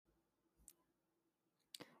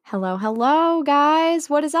Hello, hello, guys.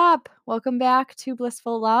 What is up? Welcome back to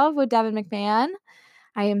Blissful Love with Devin McMahon.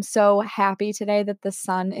 I am so happy today that the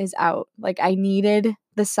sun is out. I needed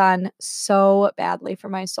the sun so badly for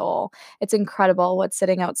my soul. It's incredible what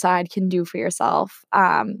sitting outside can do for yourself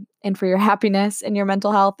and for your happiness and your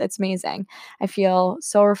mental health. It's amazing. I feel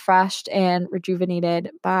so refreshed and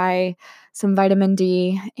rejuvenated by some vitamin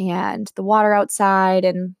D and the water outside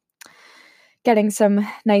and getting some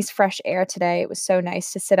nice fresh air today. It was so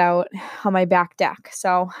nice to sit out on my back deck.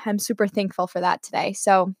 So I'm super thankful for that today.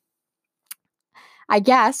 So I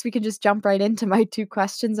guess we can just jump right into my two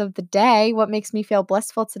questions of the day. What makes me feel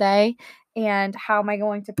blissful today? And how am I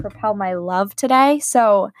going to propel my love today?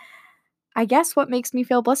 So I guess what makes me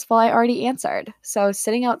feel blissful, I already answered. So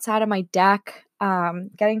sitting outside on my deck,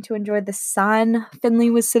 getting to enjoy the sun. Finley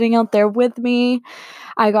was sitting out there with me.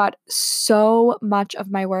 I got so much of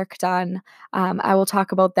my work done. I will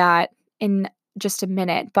talk about that in just a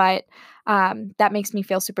minute, but that makes me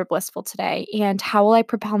feel super blissful today. And how will I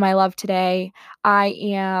propel my love today? I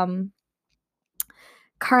am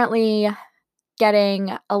currently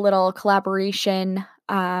getting a little collaboration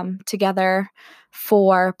together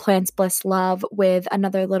for Plants Bliss Love with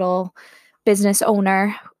another little business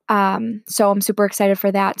owner. So I'm super excited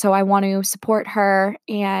for that. So I want to support her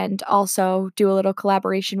and also do a little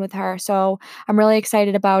collaboration with her. So I'm really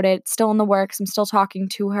excited about it. It's still in the works. I'm still talking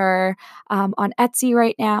to her on Etsy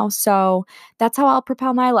right now. So that's how I'll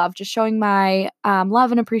propel my love, just showing my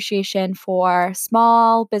love and appreciation for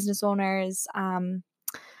small business owners.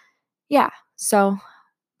 Yeah, so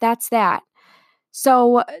that's that.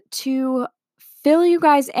 So to fill you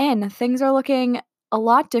guys in, things are looking a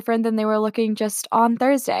lot different than they were looking just on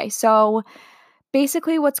Thursday. So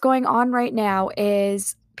basically, what's going on right now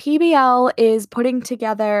is PBL is putting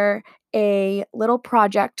together a little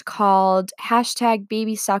project called hashtag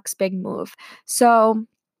Baby Sucks Big Move. So,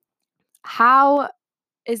 how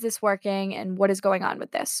is this working and what is going on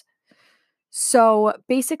with this? So,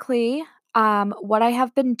 basically, what I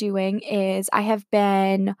have been doing is I have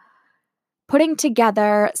been putting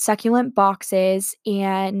together succulent boxes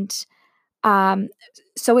and um,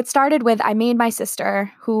 so it started with I made my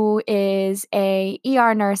sister, who is a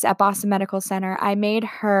ER nurse at Boston Medical Center. I made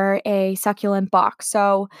her a succulent box.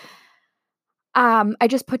 So I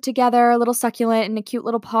just put together a little succulent in a cute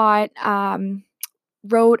little pot.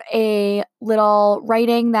 Wrote a little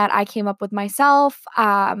writing that I came up with myself,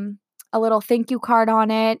 a little thank you card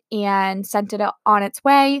on it, and sent it on its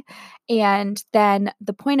way. And then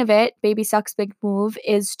the point of it, Baby Sucks Big Move,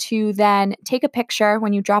 is to then take a picture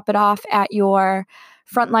when you drop it off at your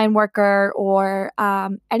frontline worker or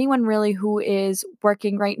anyone really who is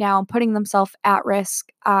working right now and putting themselves at risk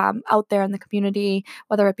out there in the community,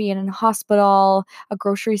 whether it be in a hospital, a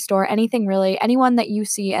grocery store, anything really, anyone that you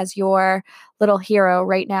see as your little hero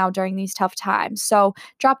right now during these tough times. So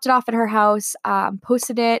dropped it off at her house,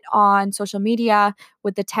 posted it on social media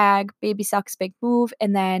with the tag Baby Sucks Big Move,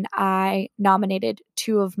 and then I nominated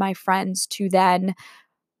two of my friends to then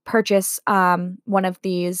purchase one of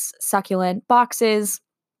these succulent boxes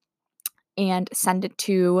and send it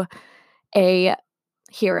to a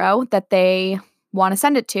hero that they want to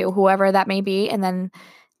send it to, whoever that may be, and then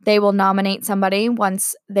they will nominate somebody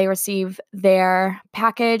once they receive their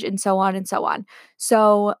package and so on and so on.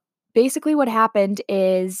 So basically what happened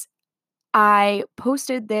is I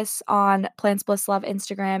posted this on Plants Bliss Love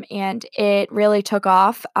Instagram and it really took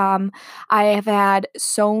off. I have had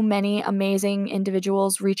so many amazing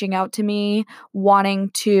individuals reaching out to me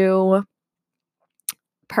wanting to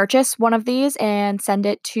purchase one of these and send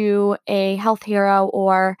it to a health hero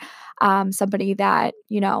or somebody that,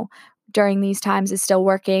 during these times is still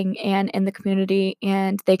working and in the community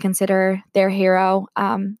and they consider their hero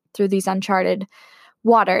through these uncharted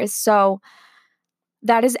waters. So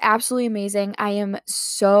that is absolutely amazing. I am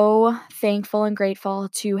so thankful and grateful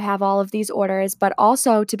to have all of these orders, but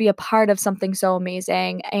also to be a part of something so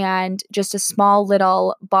amazing and just a small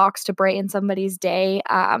little box to brighten somebody's day.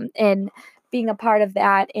 And being a part of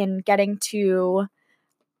that and getting to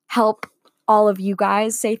help all of you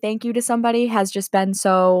guys say thank you to somebody has just been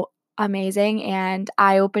so amazing and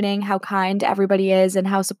eye-opening how kind everybody is and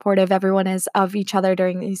how supportive everyone is of each other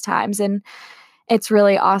during these times. And it's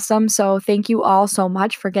really awesome. So thank you all so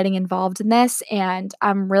much for getting involved in this. And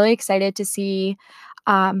I'm really excited to see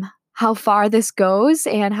how far this goes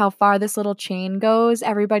and how far this little chain goes.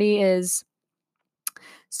 Everybody is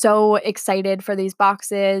so excited for these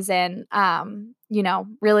boxes and,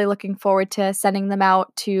 really looking forward to sending them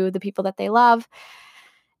out to the people that they love.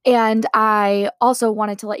 And I also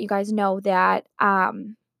wanted to let you guys know that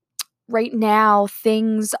right now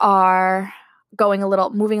things are moving a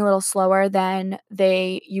little slower than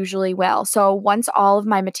they usually will. So once all of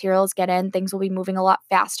my materials get in, things will be moving a lot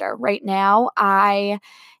faster. Right now, I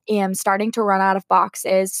am starting to run out of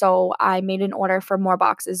boxes, so I made an order for more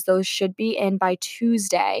boxes. Those should be in by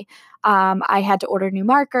Tuesday. I had to order new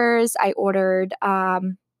markers. I ordered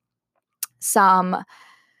some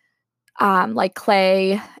like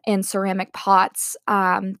clay and ceramic pots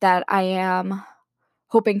that I am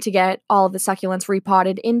hoping to get all of the succulents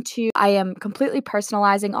repotted into. I am completely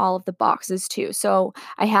personalizing all of the boxes too. So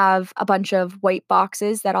I have a bunch of white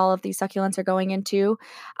boxes that all of these succulents are going into.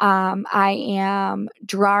 I am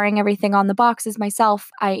drawing everything on the boxes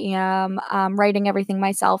myself. I am writing everything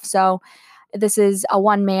myself. So this is a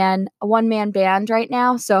one man band right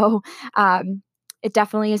now. So it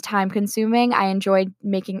definitely is time consuming. I enjoyed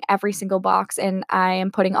making every single box, and I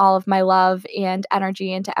am putting all of my love and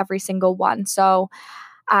energy into every single one. So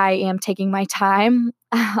I am taking my time.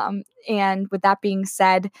 And with that being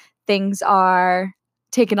said, things are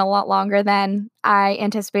taking a lot longer than I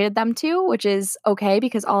anticipated them to, which is okay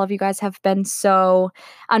because all of you guys have been so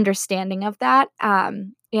understanding of that.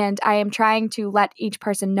 And I am trying to let each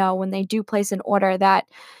person know when they do place an order that,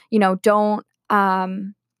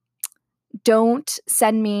 don't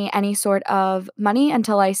send me any sort of money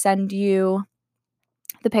until I send you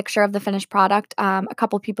the picture of the finished product. A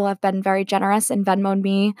couple people have been very generous and Venmoed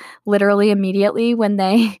me literally immediately when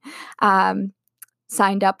they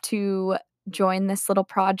signed up to join this little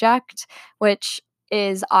project, which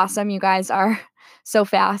is awesome. You guys are so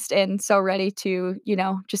fast and so ready to,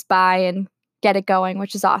 just buy and get it going,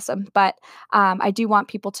 which is awesome. But I do want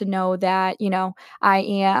people to know that, I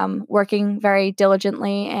am working very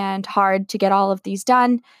diligently and hard to get all of these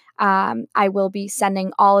done. I will be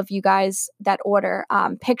sending all of you guys that order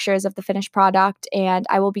pictures of the finished product, and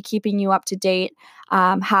I will be keeping you up to date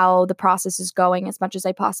how the process is going as much as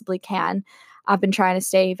I possibly can. I've been trying to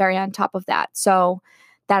stay very on top of that. So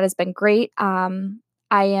that has been great. I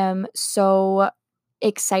am so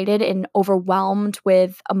excited and overwhelmed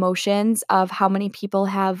with emotions of how many people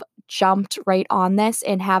have jumped right on this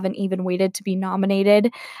and haven't even waited to be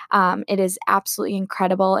nominated. It is absolutely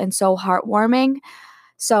incredible and so heartwarming.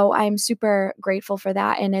 So I'm super grateful for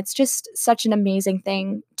that. And it's just such an amazing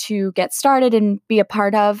thing to get started and be a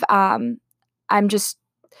part of. I'm just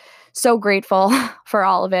so grateful for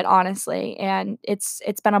all of it, honestly. And it's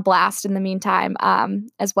been a blast in the meantime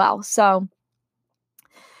as well. So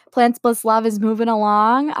Plants Bliss Love is moving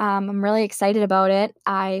along. I'm really excited about it.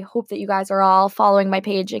 I hope that you guys are all following my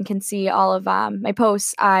page and can see all of my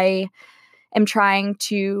posts. I am trying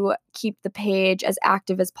to keep the page as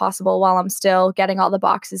active as possible while I'm still getting all the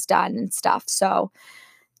boxes done and stuff. So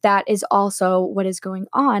that is also what is going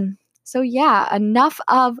on. So yeah, enough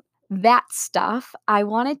of that stuff. I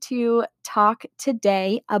wanted to talk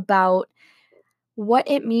today about what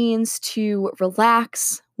it means to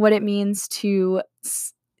relax, what it means to,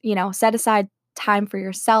 set aside time for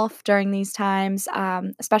yourself during these times,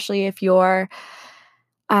 especially if you're,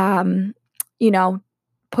 um, you know,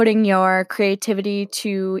 putting your creativity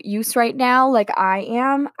to use right now, like I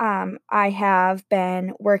am. I have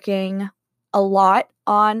been working a lot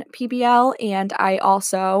on PBL, and I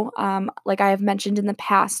also, like I have mentioned in the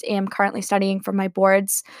past, am currently studying for my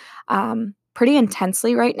boards pretty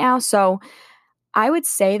intensely right now. So I would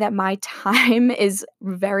say that my time is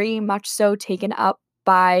very much so taken up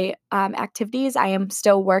by activities. I am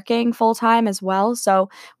still working full time as well. So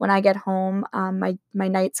when I get home, my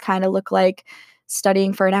nights kind of look like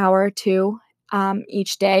studying for an hour or two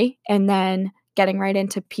each day and then getting right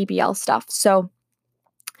into PBL stuff. So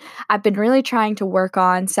I've been really trying to work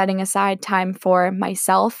on setting aside time for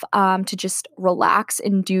myself to just relax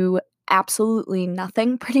and do absolutely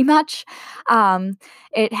nothing pretty much.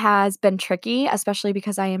 It has been tricky, especially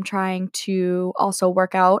because I am trying to also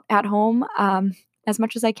work out at home as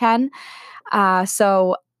much as I can.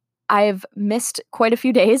 So I've missed quite a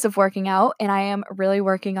few days of working out, and I am really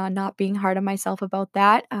working on not being hard on myself about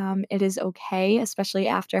that. It is okay, especially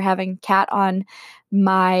after having Kat on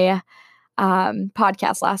my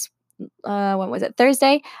podcast last when was it,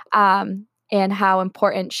 Thursday, and how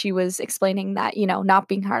important she was explaining that, not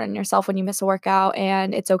being hard on yourself when you miss a workout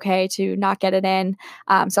and it's okay to not get it in.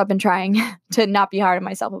 So I've been trying to not be hard on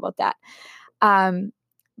myself about that.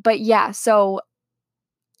 But yeah, so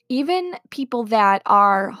even people that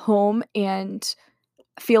are home and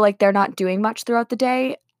feel like they're not doing much throughout the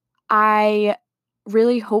day, I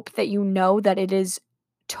really hope that you know that it is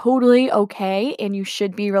totally okay and you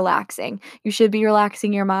should be relaxing. You should be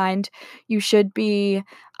relaxing your mind. You should be,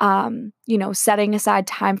 setting aside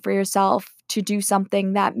time for yourself to do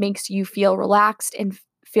something that makes you feel relaxed and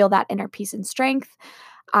feel that inner peace and strength.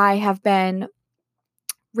 I have been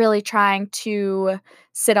really trying to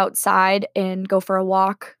sit outside and go for a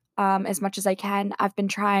walk as much as I can. I've been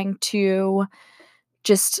trying to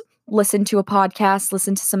just listen to a podcast,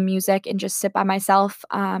 listen to some music, and just sit by myself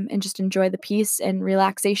and just enjoy the peace and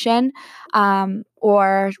relaxation,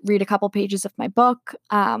 or read a couple pages of my book,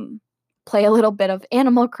 play a little bit of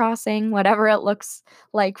Animal Crossing, whatever it looks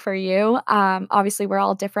like for you. Obviously, we're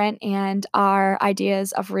all different, and our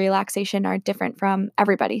ideas of relaxation are different from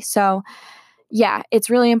everybody. So, yeah, it's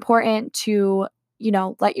really important to,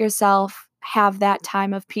 let yourself have that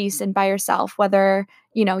time of peace and by yourself, whether,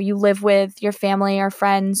 you live with your family or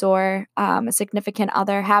friends or a significant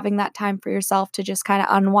other, having that time for yourself to just kind of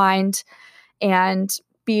unwind and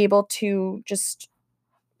be able to just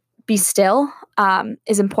be still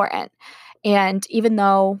is important. And even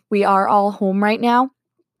though we are all home right now,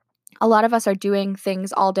 a lot of us are doing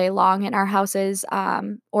things all day long in our houses,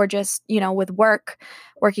 or just, with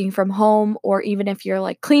working from home, or even if you're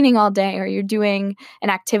like cleaning all day or you're doing an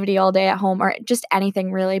activity all day at home or just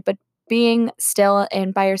anything really, but being still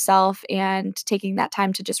and by yourself and taking that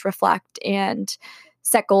time to just reflect and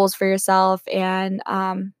set goals for yourself and,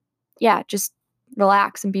 yeah, just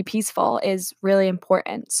relax and be peaceful is really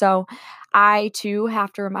important. So I too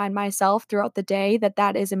have to remind myself throughout the day that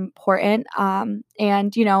that is important. And,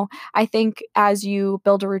 I think as you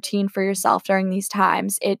build a routine for yourself during these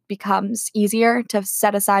times, it becomes easier to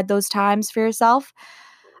set aside those times for yourself.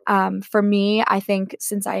 For me, I think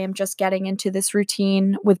since I am just getting into this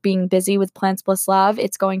routine with being busy with Plants Bliss Love,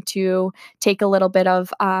 it's going to take a little bit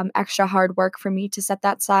of extra hard work for me to set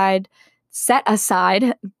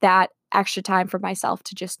aside that extra time for myself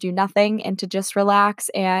to just do nothing and to just relax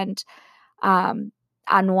and um,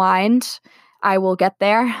 unwind. I will get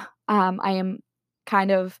there. I am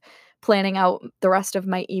kind of planning out the rest of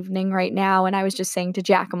my evening right now. And I was just saying to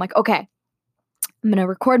Jack, I'm like, okay, I'm going to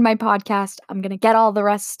record my podcast. I'm going to get all the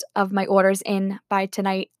rest of my orders in by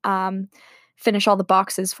tonight. Finish all the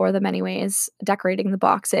boxes for them, anyways, decorating the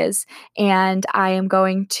boxes. And I am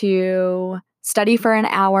going to study for an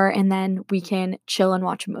hour and then we can chill and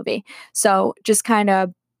watch a movie. So just kind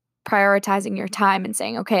of prioritizing your time and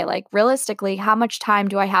saying, okay, like realistically, how much time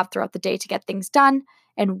do I have throughout the day to get things done?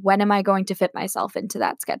 And when am I going to fit myself into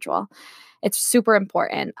that schedule? It's super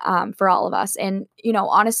important for all of us. And,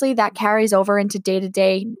 honestly, that carries over into day to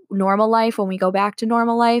day normal life when we go back to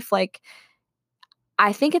normal life. Like,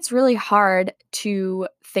 I think it's really hard to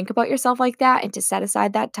think about yourself like that and to set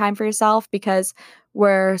aside that time for yourself because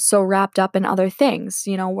we're so wrapped up in other things.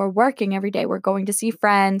 We're working every day. We're going to see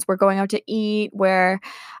friends. We're going out to eat. We're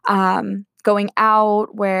going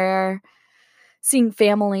out. We're seeing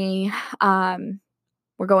family.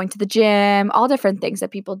 We're going to the gym, all different things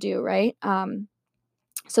that people do, right?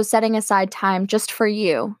 So setting aside time just for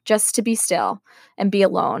you, just to be still and be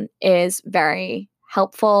alone is very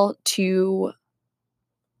helpful to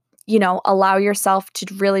allow yourself to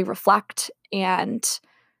really reflect and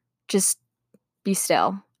just be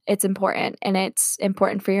still. It's important, and it's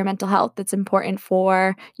important for your mental health. It's important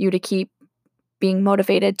for you to keep being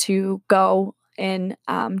motivated to go and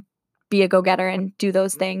be a go-getter and do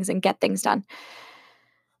those things and get things done.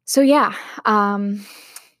 So yeah,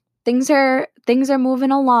 things are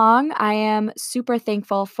moving along. I am super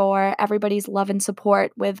thankful for everybody's love and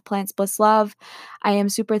support with Plants Bliss Love. I am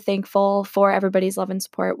super thankful for everybody's love and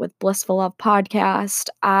support with Blissful Love podcast.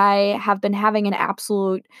 I have been having an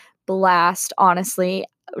absolute blast, honestly,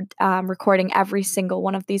 recording every single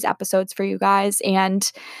one of these episodes for you guys.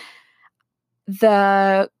 And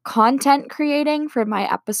the content creating for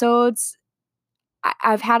my episodes,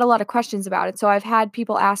 I've had a lot of questions about it. So I've had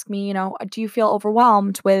people ask me, do you feel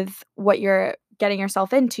overwhelmed with what you're getting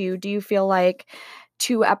yourself into? Do you feel like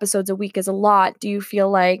 2 episodes a week is a lot? Do you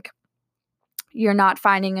feel like you're not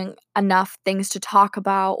finding enough things to talk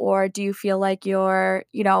about? Or do you feel like you're,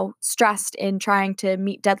 stressed in trying to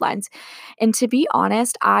meet deadlines? And to be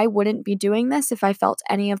honest, I wouldn't be doing this if I felt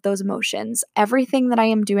any of those emotions. Everything that I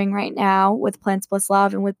am doing right now with Plants Bliss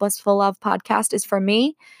Love and with Blissful Love podcast is for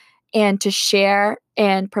me and to share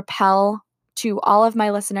and propel to all of my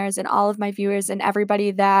listeners and all of my viewers and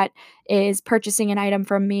everybody that is purchasing an item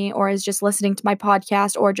from me or is just listening to my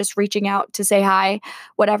podcast or just reaching out to say hi,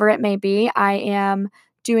 whatever it may be. I am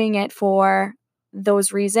doing it for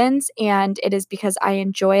those reasons, and it is because I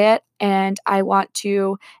enjoy it and I want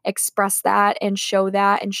to express that and show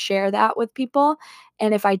that and share that with people.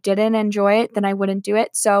 And if I didn't enjoy it, then I wouldn't do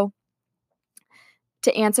it. So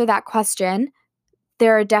to answer that question,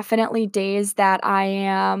 there are definitely days that I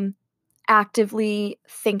am actively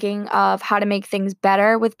thinking of how to make things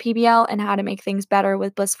better with PBL and how to make things better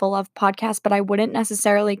with Blissful Love podcast, but I wouldn't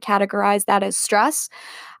necessarily categorize that as stress.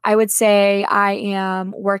 I would say I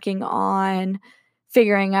am working on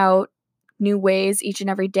figuring out new ways each and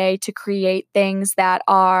every day to create things that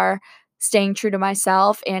are staying true to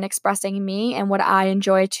myself and expressing me and what I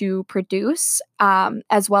enjoy to produce,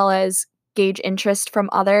 as well as gauge interest from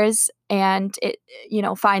others and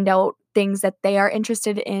find out things that they are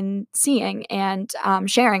interested in seeing and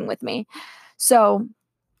sharing with me. So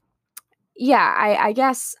yeah, I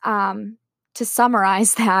guess to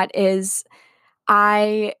summarize that is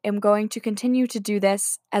I am going to continue to do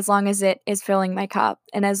this as long as it is filling my cup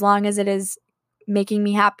and as long as it is making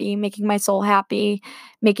me happy, making my soul happy,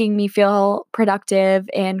 making me feel productive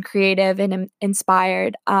and creative and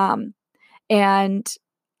inspired. And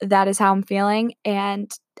that is how I'm feeling.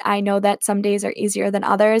 And I know that some days are easier than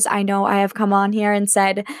others. I know I have come on here and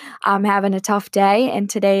said I'm having a tough day, and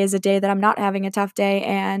today is a day that I'm not having a tough day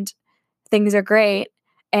and things are great.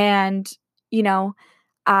 And,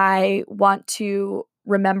 I want to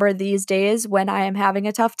remember these days when I am having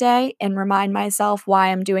a tough day and remind myself why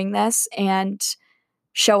I'm doing this and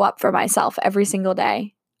show up for myself every single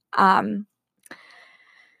day.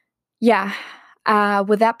 Yeah.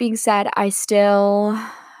 With that being said, I still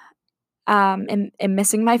am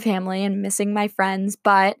missing my family and missing my friends,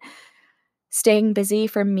 but staying busy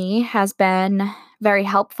for me has been very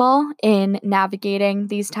helpful in navigating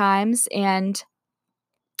these times. And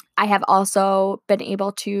I have also been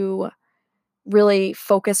able to really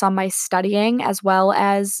focus on my studying as well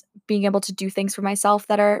as being able to do things for myself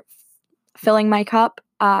that are filling my cup.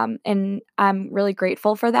 And I'm really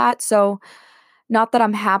grateful for that. So, not that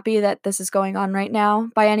I'm happy that this is going on right now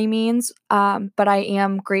by any means, but I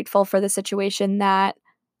am grateful for the situation that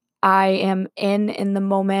I am in the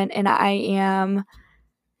moment, and I am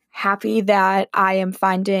happy that I am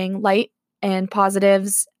finding light and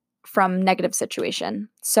positives from negative situation.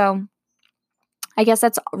 So, I guess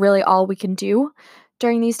that's really all we can do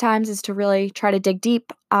during these times is to really try to dig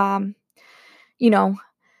deep, you know,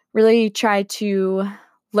 really try to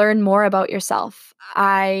learn more about yourself.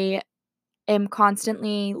 I am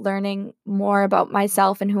constantly learning more about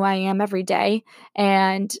myself and who I am every day.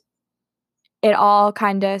 And it all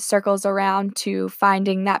kind of circles around to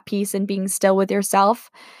finding that peace and being still with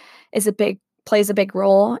yourself plays a big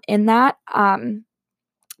role in that.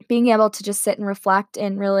 Being able to just sit and reflect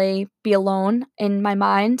and really be alone in my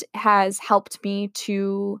mind has helped me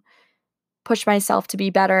to push myself to be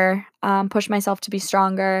better, push myself to be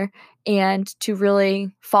stronger, and to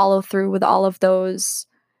really follow through with all of those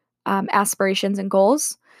aspirations and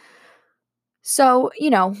goals. So,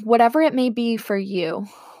 whatever it may be for you,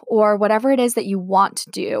 or whatever it is that you want to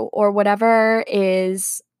do, or whatever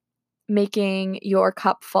is making your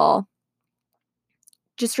cup full,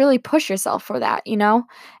 just really push yourself for that,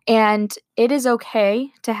 And it is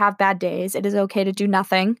okay to have bad days. It is okay to do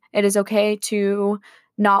nothing. It is okay to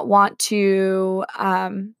not want to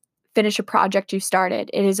finish a project you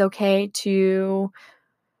started. It is okay to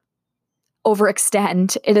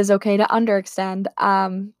overextend. It is okay to underextend.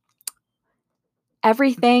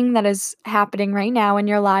 Everything that is happening right now in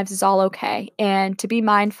your lives is all okay. And to be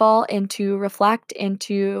mindful and to reflect and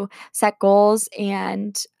to set goals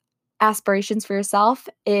and aspirations for yourself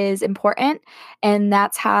is important. And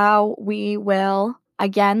that's how we will,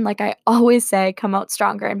 again, like I always say, come out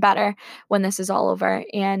stronger and better when this is all over.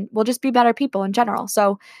 And we'll just be better people in general.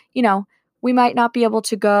 So, we might not be able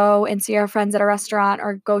to go and see our friends at a restaurant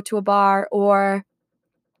or go to a bar or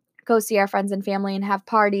go see our friends and family and have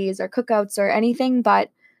parties or cookouts or anything, but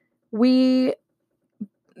we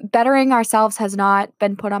bettering ourselves has not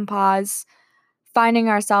been put on pause. Finding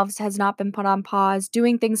ourselves has not been put on pause.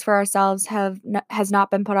 Doing things for ourselves has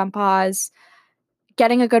not been put on pause.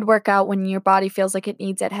 Getting a good workout when your body feels like it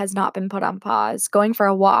needs it has not been put on pause. Going for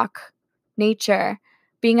a walk, nature,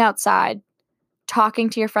 being outside, talking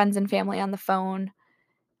to your friends and family on the phone,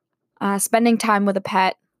 spending time with a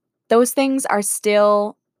pet, those things are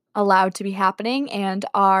still allowed to be happening and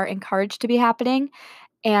are encouraged to be happening.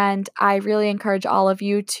 And I really encourage all of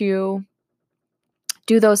you to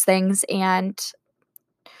do those things and,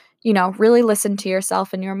 really listen to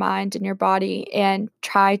yourself and your mind and your body and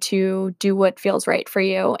try to do what feels right for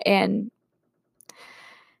you and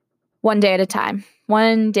one day at a time.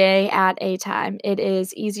 One day at a time. It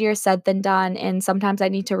is easier said than done. And sometimes I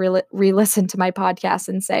need to re-listen to my podcast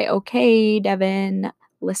and say, okay, Devin,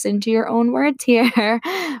 listen to your own words here.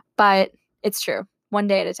 But it's true. One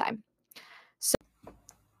day at a time.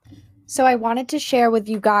 So I wanted to share with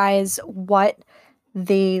you guys what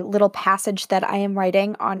the little passage that I am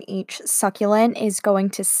writing on each succulent is going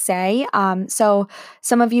to say. So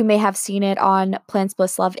some of you may have seen it on Plants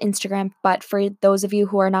Bliss Love Instagram, but for those of you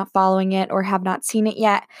who are not following it or have not seen it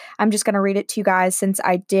yet, I'm just going to read it to you guys since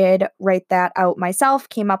I did write that out myself,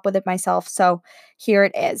 came up with it myself. So here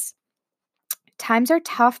it is. Times are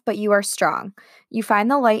tough, but you are strong. You find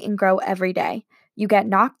the light and grow every day. You get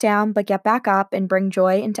knocked down, but get back up and bring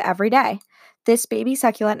joy into every day. This baby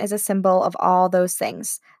succulent is a symbol of all those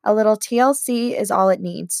things. A little TLC is all it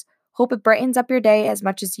needs. Hope it brightens up your day as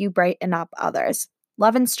much as you brighten up others.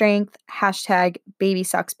 Love and strength, hashtag baby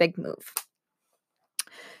sucks big move.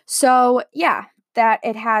 So, yeah, that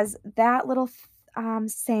it has that little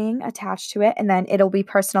saying attached to it, and then it'll be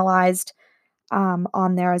personalized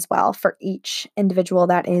on there as well for each individual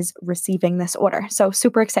that is receiving this order. So,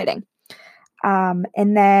 super exciting.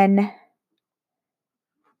 And then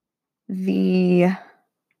I'm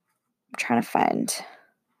trying to find.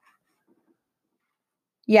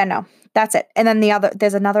 Yeah, no, that's it. And then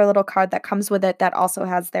there's another little card that comes with it that also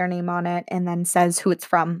has their name on it and then says who it's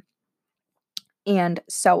from and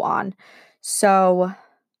so on. So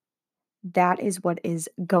that is what is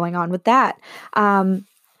going on with that. I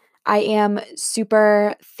am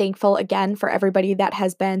super thankful again for everybody that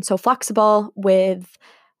has been so flexible with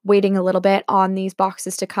waiting a little bit on these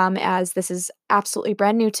boxes to come, as this is absolutely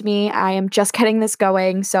brand new to me. I am just getting this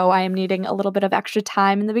going, so I am needing a little bit of extra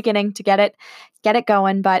time in the beginning to get it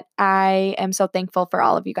going, but I am so thankful for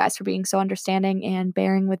all of you guys for being so understanding and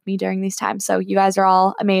bearing with me during these times. So you guys are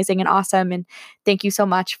all amazing and awesome, and thank you so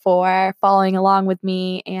much for following along with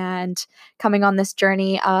me and coming on this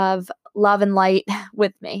journey of love and light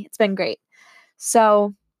with me. It's been great.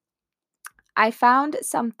 So I found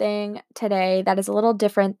something today that is a little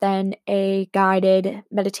different than a guided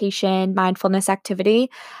meditation mindfulness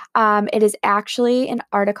activity. It is actually an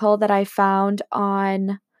article that I found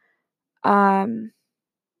on online.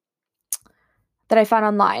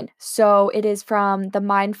 So it is from the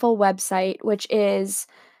Mindful website, which is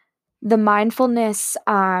the mindfulness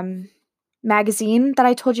magazine that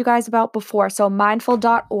I told you guys about before. So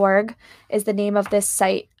mindful.org is the name of this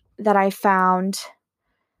site that I found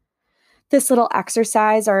this little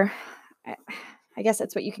exercise, or I guess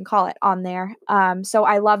that's what you can call it, on there. So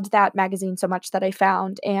I loved that magazine so much that I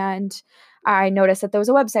found, and I noticed that there was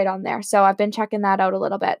a website on there. So I've been checking that out a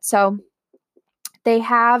little bit. So they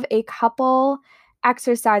have a couple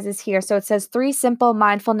exercises here. So it says 3 simple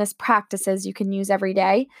mindfulness practices you can use every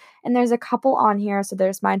day. And there's a couple on here. So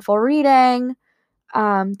there's mindful reading,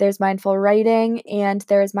 there's mindful writing, and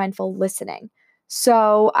there's mindful listening.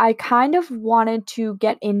 So I kind of wanted to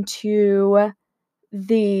get into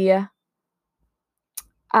the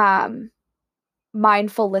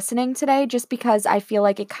mindful listening today, just because I feel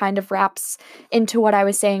like it kind of wraps into what I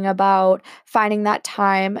was saying about finding that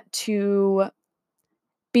time to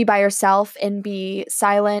be by yourself and be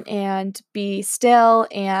silent and be still,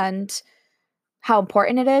 and how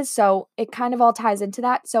important it is. So it kind of all ties into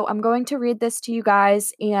that. So I'm going to read this to you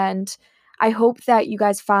guys, and I hope that you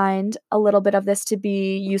guys find a little bit of this to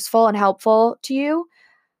be useful and helpful to you.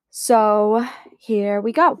 So here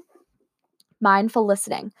we go. Mindful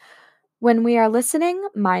listening. When we are listening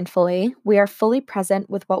mindfully, we are fully present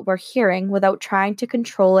with what we're hearing without trying to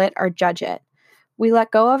control it or judge it. We let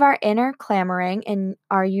go of our inner clamoring and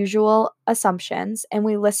our usual assumptions, and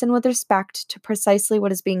we listen with respect to precisely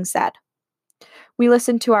what is being said. We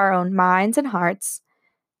listen to our own minds and hearts,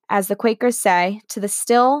 as the Quakers say, to the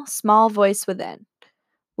still, small voice within.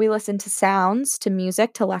 We listen to sounds, to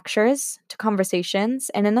music, to lectures, to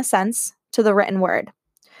conversations, and in a sense, to the written word.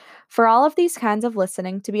 For all of these kinds of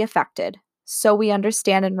listening to be effective, so we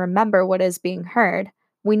understand and remember what is being heard,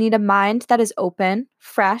 we need a mind that is open,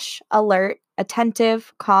 fresh, alert,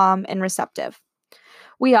 attentive, calm, and receptive.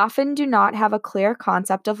 We often do not have a clear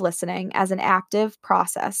concept of listening as an active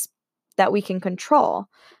process that we can control,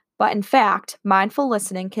 but in fact, mindful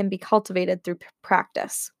listening can be cultivated through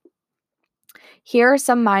practice. Here are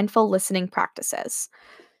some mindful listening practices.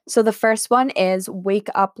 So the first one is wake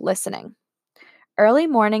up listening. Early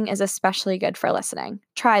morning is especially good for listening.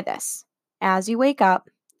 Try this. As you wake up,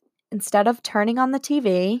 instead of turning on the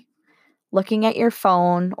TV, looking at your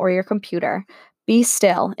phone or your computer, be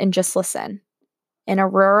still and just listen. In a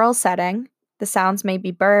rural setting, the sounds may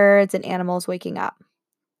be birds and animals waking up.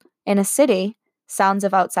 In a city, sounds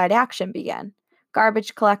of outside action begin.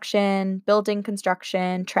 Garbage collection, building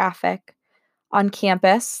construction, traffic. On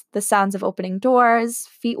campus, the sounds of opening doors,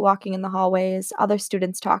 feet walking in the hallways, other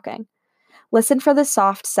students talking. Listen for the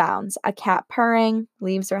soft sounds, a cat purring,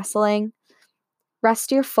 leaves rustling.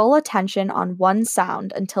 Rest your full attention on one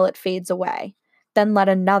sound until it fades away. Then let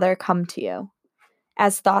another come to you.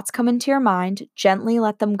 As thoughts come into your mind, gently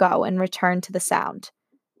let them go and return to the sound.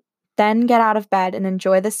 Then get out of bed and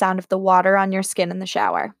enjoy the sound of the water on your skin in the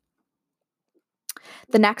shower.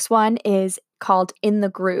 The next one is called In the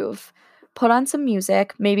Groove. Put on some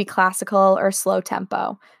music, maybe classical or slow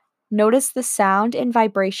tempo. Notice the sound and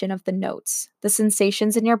vibration of the notes, the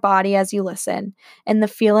sensations in your body as you listen, and the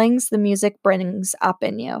feelings the music brings up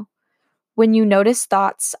in you. When you notice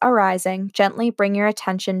thoughts arising, gently bring your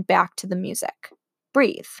attention back to the music.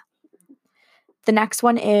 Breathe. The next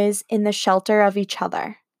one is In the Shelter of Each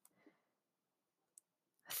Other.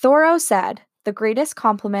 Thoreau said, "The greatest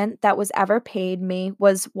compliment that was ever paid me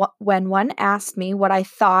was when one asked me what I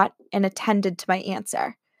thought and attended to my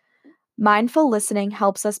answer." Mindful listening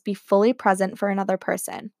helps us be fully present for another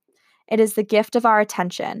person. It is the gift of our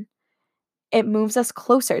attention. It moves us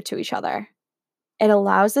closer to each other. It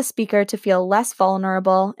allows the speaker to feel less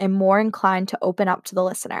vulnerable and more inclined to open up to the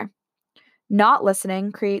listener. Not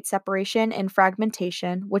listening creates separation and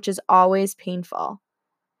fragmentation, which is always painful.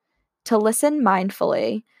 To listen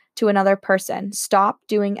mindfully to another person, stop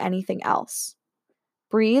doing anything else.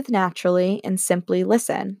 Breathe naturally and simply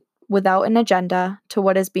listen, without an agenda, to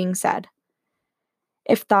what is being said.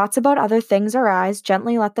 If thoughts about other things arise,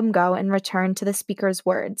 gently let them go and return to the speaker's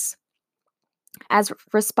words. As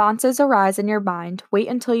responses arise in your mind, wait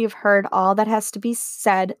until you've heard all that has to be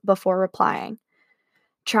said before replying.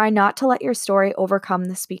 Try not to let your story overcome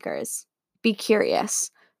the speakers. Be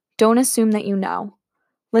curious. Don't assume that you know.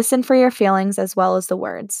 Listen for your feelings as well as the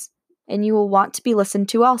words, and you will want to be listened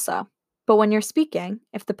to also. But when you're speaking,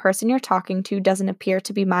 if the person you're talking to doesn't appear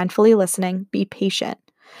to be mindfully listening, be patient.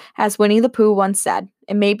 As Winnie the Pooh once said,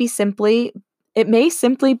 it may simply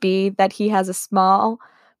be that he has a small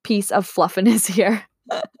piece of fluff in his ear.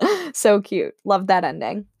 So cute. Love that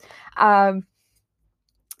ending.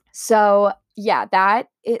 So yeah,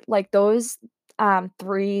 those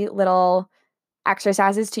three little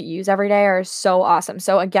exercises to use every day are so awesome.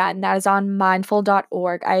 So again, that is on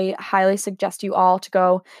mindful.org. I highly suggest you all to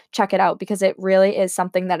go check it out because it really is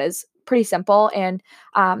something that is pretty simple, and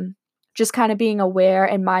just kind of being aware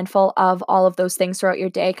and mindful of all of those things throughout your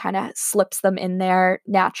day kind of slips them in there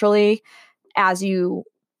naturally as you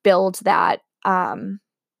build that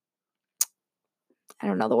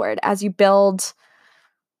as you build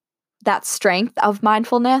that strength of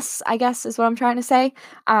mindfulness, I guess is what I'm trying to say.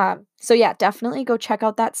 So yeah, definitely go check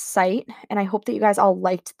out that site. And I hope that you guys all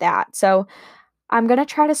liked that. So I'm going to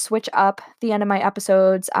try to switch up the end of my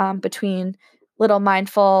episodes between little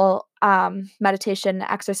mindful meditation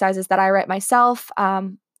exercises that I write myself,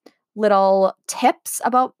 little tips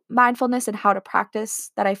about mindfulness and how to practice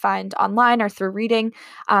that I find online or through reading,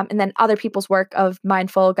 and then other people's work of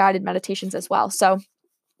mindful guided meditations as well. So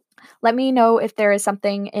let me know if there is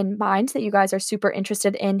something in mind that you guys are super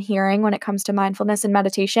interested in hearing when it comes to mindfulness and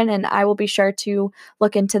meditation, and I will be sure to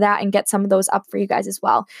look into that and get some of those up for you guys as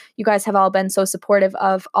well. You guys have all been so supportive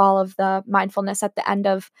of all of the mindfulness at the end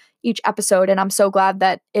of each episode, and I'm so glad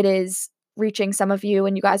that it is reaching some of you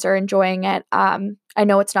and you guys are enjoying it. I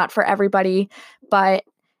know it's not for everybody, but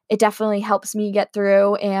it definitely helps me get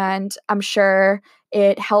through, and I'm sure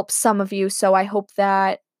it helps some of you. So I hope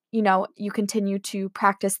that you continue to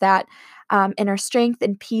practice that inner strength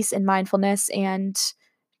and peace and mindfulness, and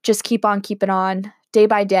just keep on keeping on day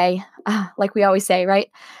by day, like we always say, right?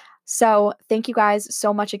 So thank you guys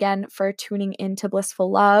so much again for tuning into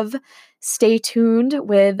Blissful Love. Stay tuned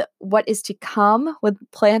with what is to come with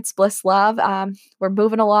Plants Bliss Love. We're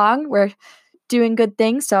moving along. We're doing good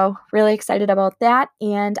things. So really excited about that.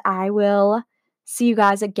 And I will see you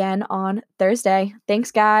guys again on Thursday.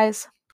 Thanks, guys.